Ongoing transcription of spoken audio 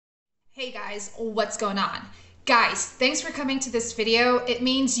Hey guys, what's going on? Guys, thanks for coming to this video. It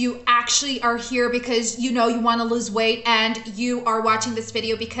means you actually are here because you know you want to lose weight, and you are watching this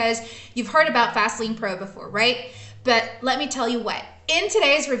video because you've heard about Fastlane Pro before, right? But let me tell you what. In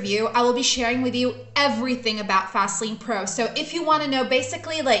today's review, I will be sharing with you everything about Fastlane Pro. So if you want to know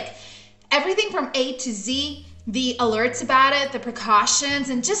basically like everything from A to Z, the alerts about it, the precautions,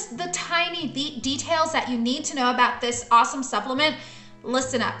 and just the tiny details that you need to know about this awesome supplement,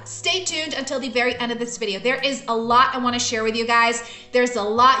 listen up. Stay tuned until the very end of this video. There is a lot I want to share with you guys. There's a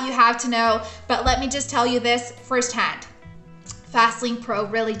lot you have to know, but let me just tell you this firsthand. Fastlane Pro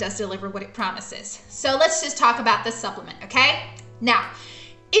really does deliver what it promises. So let's just talk about this supplement, okay? Now,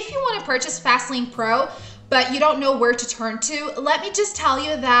 if you want to purchase Fastlane Pro, but you don't know where to turn to, let me just tell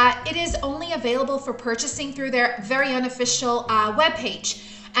you that it is only available for purchasing through their very unofficial webpage.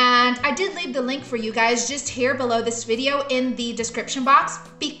 And I did leave the link for you guys just here below this video in the description box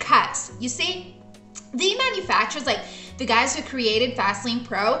because, you see, the manufacturers, like the guys who created Fastlane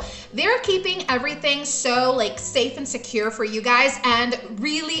Pro, they're keeping everything so like safe and secure for you guys and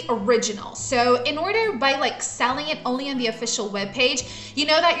really original. So in order by like selling it only on the official webpage, you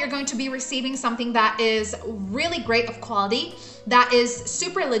know that you're going to be receiving something that is really great of quality, that is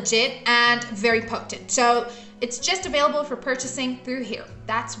super legit and very potent. So it's just available for purchasing through here.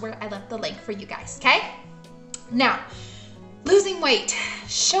 That's where I left the link for you guys, okay? Now, losing weight.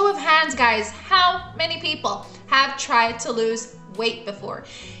 Show of hands, guys. How many people have tried to lose weight before?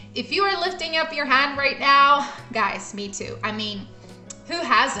 If you are lifting up your hand right now, guys, me too. I mean, who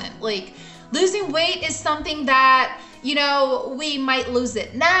hasn't? Like, losing weight is something that, you know, we might lose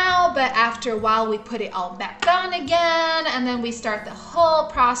it now, but after a while we put it all back on again, and then we start the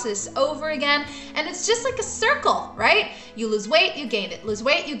whole process over again, and it's just like a circle, right? You lose weight, you gain it, lose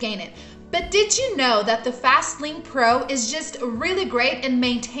weight, you gain it. But did you know that the Fastlane Pro is just really great in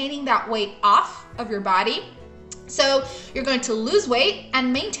maintaining that weight off of your body? So you're going to lose weight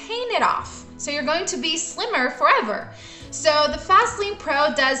and maintain it off. So you're going to be slimmer forever. So the Fastlane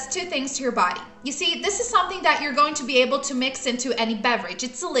Pro does two things to your body. You see, this is something that you're going to be able to mix into any beverage.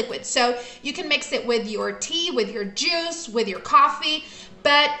 It's a liquid, so you can mix it with your tea, with your juice, with your coffee,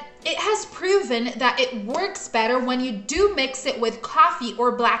 but it has proven that it works better when you do mix it with coffee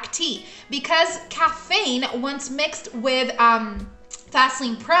or black tea, because caffeine, once mixed with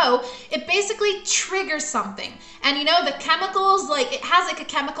Fastlane Pro, it basically triggers something. And you know, the chemicals, like it has like a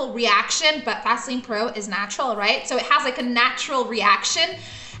chemical reaction, but Fastlane Pro is natural, right? So it has like a natural reaction,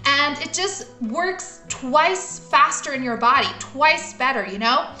 and it just works twice faster in your body, twice better, you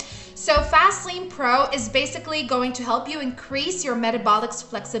know? So Fastlane Pro is basically going to help you increase your metabolic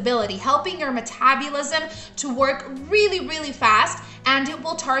flexibility, helping your metabolism to work really, really fast, and it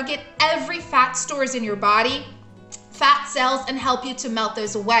will target every fat stores in your body, fat cells, and help you to melt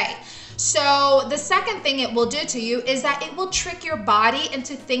those away. So the second thing it will do to you is that it will trick your body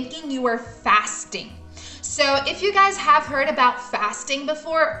into thinking you are fasting. So if you guys have heard about fasting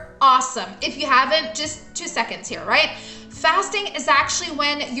before, awesome. If you haven't, just 2 seconds here, right? Fasting is actually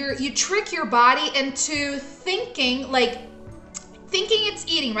when you trick your body into thinking it's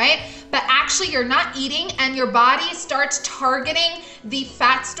eating, right? But actually you're not eating, and your body starts targeting the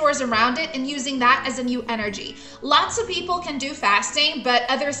fat stores around it and using that as a new energy. Lots of people can do fasting, but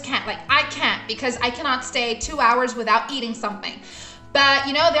others can't. Like I can't, because I cannot stay 2 hours without eating something. But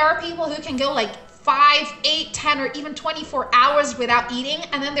you know, there are people who can go like 5, 8, 10, or even 24 hours without eating,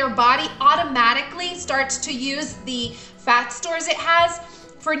 and then their body automatically starts to use the fat stores it has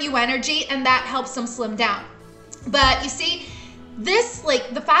for new energy, and that helps them slim down. But you see, this,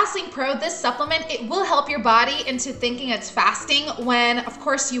 like the Fastlane Pro, this supplement, it will help your body into thinking it's fasting when, of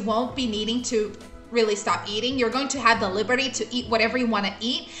course, you won't be needing to really stop eating. You're going to have the liberty to eat whatever you want to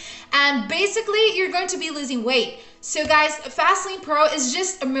eat, and basically you're going to be losing weight. So guys, Fastlane Pro is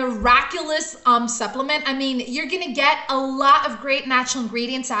just a miraculous supplement. I mean, you're gonna get a lot of great natural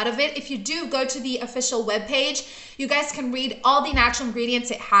ingredients out of it. If you do go to the official webpage, you guys can read all the natural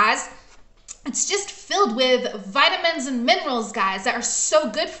ingredients it has. It's just filled with vitamins and minerals, guys, that are so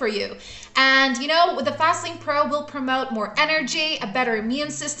good for you. And you know, the Fastlane Pro will promote more energy, a better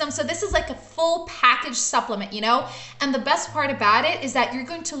immune system. So this is like a full package supplement, you know? And the best part about it is that you're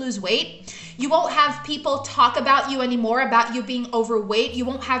going to lose weight. You won't have people talk about you anymore, about you being overweight. You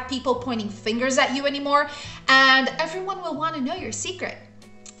won't have people pointing fingers at you anymore. And everyone will want to know your secret.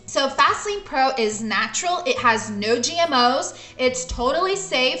 So Fastlane Pro is natural, it has no GMOs, it's totally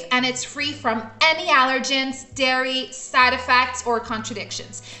safe, and it's free from any allergens, dairy, side effects, or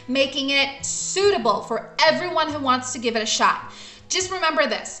contradictions, making it suitable for everyone who wants to give it a shot. Just remember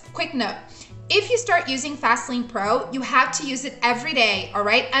this, quick note. if you start using Fastlane Pro, you have to use it every day, all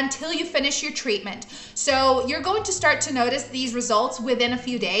right, until you finish your treatment. So you're going to start to notice these results within a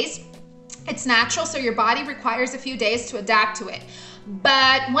few days. It's natural, so your body requires a few days to adapt to it.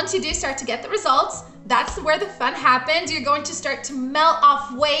 But once you do start to get the results, that's where the fun happens. You're going to start to melt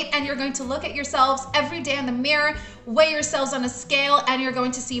off weight, and you're going to look at yourselves every day in the mirror, weigh yourselves on a scale, and you're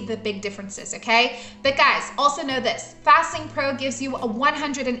going to see the big differences, okay? But guys, also know this, Fastlane Pro gives you a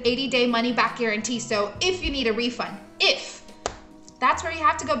 180-day money-back guarantee. So if you need a refund, that's where you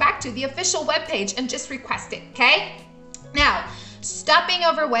have to go back to the official webpage and just request it, okay? Now, stop being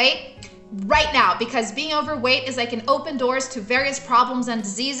overweight right now, because being overweight is like an open doors to various problems and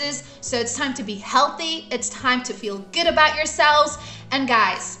diseases. So it's time to be healthy. It's time to feel good about yourselves. And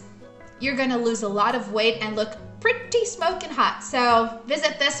guys, you're gonna lose a lot of weight and look pretty smoking hot. So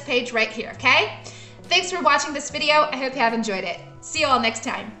visit this page right here, okay? Thanks for watching this video. I hope you have enjoyed it. See you all next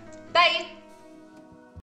time. Bye.